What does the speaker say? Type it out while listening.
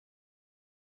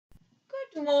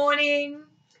Good morning.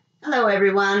 Hello,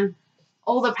 everyone.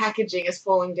 All the packaging is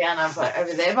falling down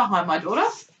over there behind my daughter.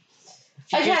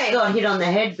 She just got hit on the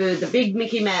head with the big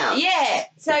Mickey Mouse. Yeah.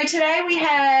 So today we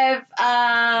have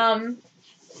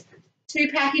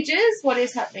 2 packages. What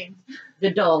is happening?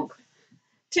 The dog.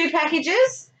 2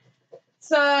 packages.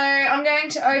 So I'm going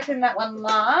to open that one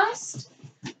last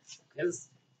because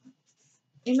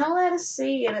you're not allowed to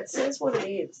see and it says what it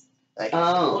is. Okay,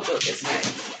 we'll do it this way.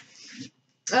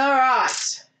 All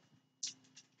right.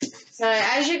 So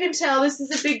as you can tell, this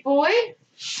is a big boy.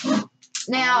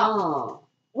 Now,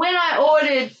 when I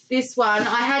ordered this one,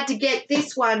 I had to get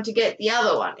this one to get the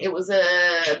other one. It was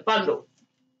a bundle.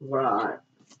 Right.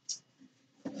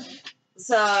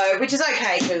 So, which is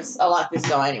okay because I like this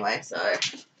guy anyway, so.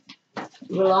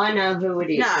 Will I know who it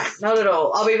is? No, not at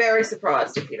all. I'll be very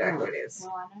surprised if you know who it is.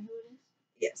 Will I know who it is?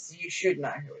 Yes, you should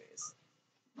know who it is.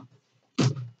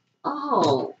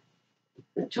 Oh,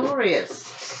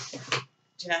 Notorious. Do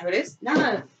you know who it is? No.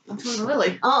 I'm talking to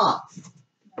Lily. Oh.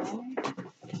 No.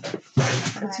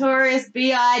 Notorious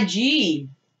B.I.G.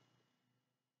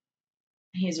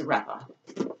 Here's a wrapper.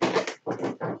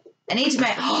 They need to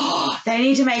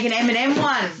make an M&M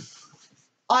one.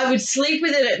 I would sleep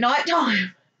with it at night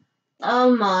time.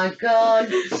 Oh, my God.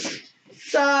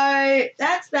 So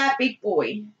that's that big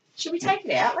boy. Should we take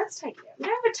it out? Let's take it out. We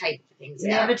don't ever take things out.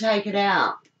 Never take it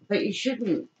out. But you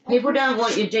shouldn't. People don't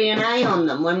want your DNA on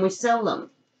them when we sell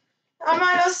them. I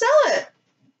might not sell it.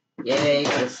 Yeah, you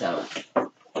gotta sell it.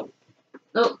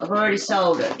 Look, I've already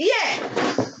sold it. Yeah.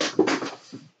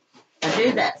 I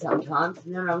do that sometimes,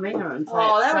 and then I ring her and say,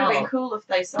 Oh, that it's would have been sold. cool if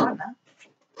they signed that.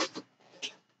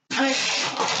 Okay.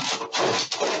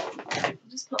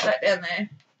 Just put that down there.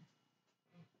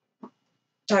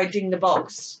 Don't ding the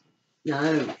box.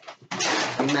 No.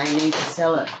 You may need to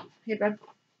sell it. Here, babe.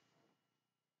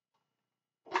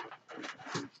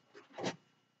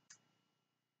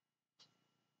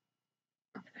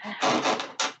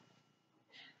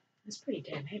 It's pretty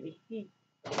damn heavy. Here.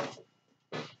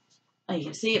 Oh, you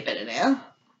can see it better now.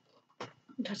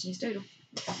 I'm touching his doodle.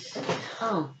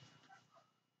 Oh.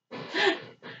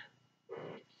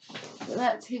 So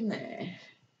that's him there.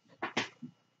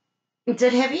 Is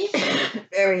it heavy?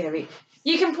 Very heavy.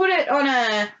 You can put it on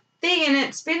a thing and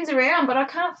it spins around, but I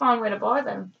can't find where to buy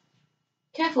them.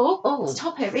 Careful. Oh. It's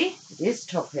top heavy. It is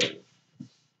top heavy.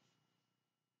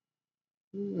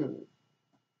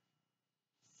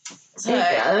 So,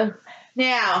 There you go.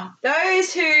 now,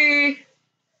 those who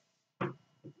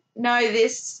know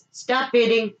this Stop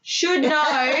bidding. should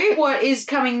know what is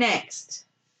coming next.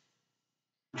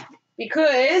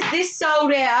 Because this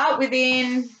sold out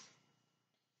within,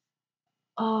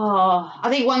 I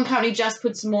think one company just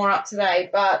put some more up today,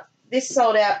 but this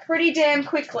sold out pretty damn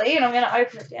quickly, and I'm going to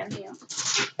open it down here.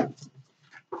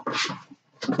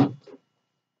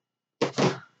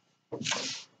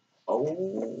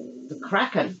 Oh, The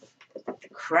Kraken.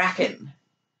 Kraken.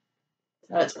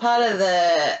 So it's part of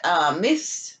the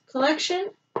Myths collection.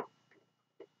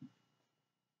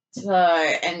 So,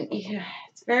 and yeah,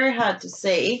 it's very hard to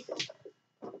see,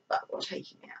 but we'll take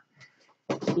him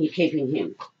out. You're keeping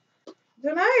him. I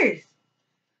don't know.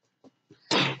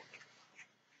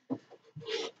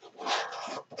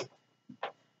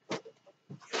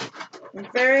 It's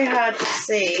very hard to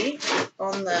see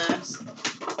on the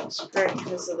screen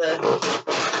because of the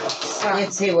sun.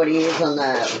 Let's see what he is on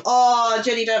that. Oh,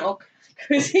 Jenny, don't look,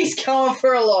 because he's going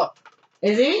for a lot.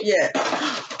 Is he? Yeah.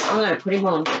 I'm going to put him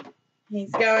on.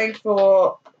 He's going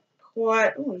for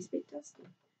quite, oh, he's a bit dusty.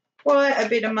 Quite a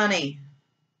bit of money.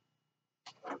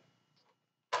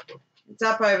 It's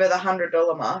up over the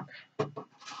 $100 mark.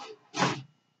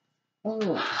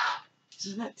 Oh, So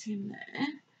that's him there.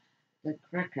 the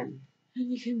Kraken. And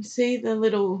you can see the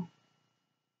little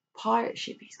pirate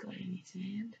ship he's got in his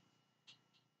hand.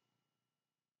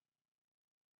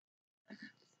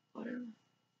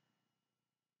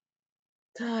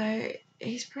 So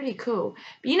he's pretty cool.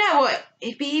 But you know what?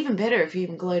 It'd be even better if he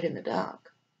even glowed in the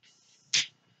dark.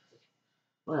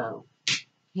 Well,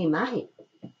 he may.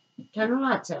 Turn the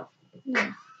lights off.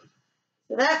 Yeah.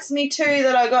 So that's me 2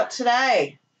 that I got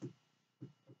today.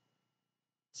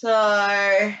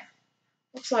 So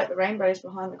looks like the rainbow's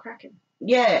behind the Kraken.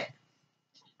 Yeah.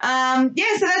 Yeah,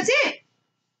 so that's it.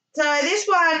 So this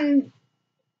one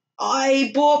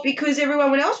I bought because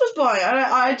everyone else was buying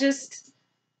it. I just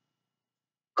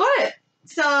got it.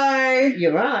 So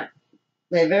You're right.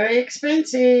 They're very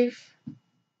expensive.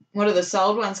 what are the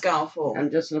sold ones going for?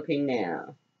 I'm just looking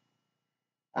now.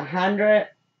 100,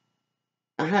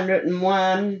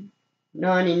 101,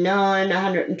 99,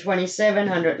 127,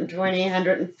 120,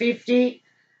 150.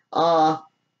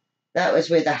 That was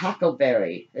with a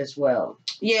huckleberry as well.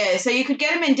 Yeah, so you could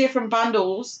get them in different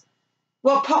bundles.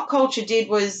 What Pop Culture did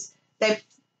was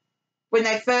when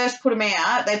they first put them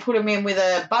out, they put them in with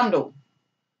a bundle.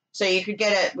 So you could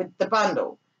get it with the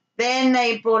bundle. Then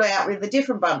they brought it out with a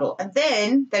different bundle. And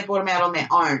then they brought them out on their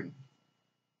own.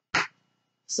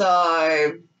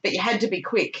 So, but you had to be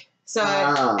quick. So,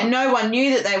 and no one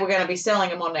knew that they were going to be selling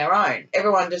them on their own.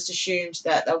 Everyone just assumed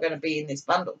that they were going to be in this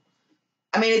bundle.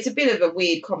 I mean, it's a bit of a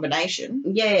weird combination.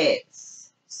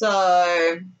 Yes.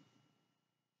 So,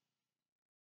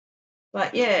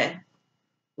 but yeah.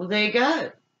 Well, there you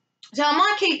go. So I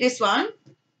might keep this one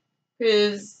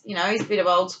because, you know, he's a bit of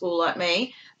old school like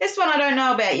me. This one I don't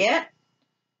know about yet.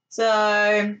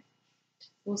 So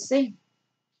we'll see.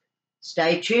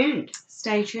 Stay tuned.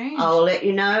 Stay tuned. I'll let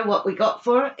you know what we got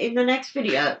for it in the next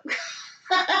video.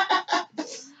 All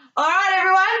right,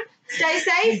 everyone. Stay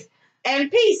safe and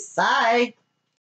peace. Bye.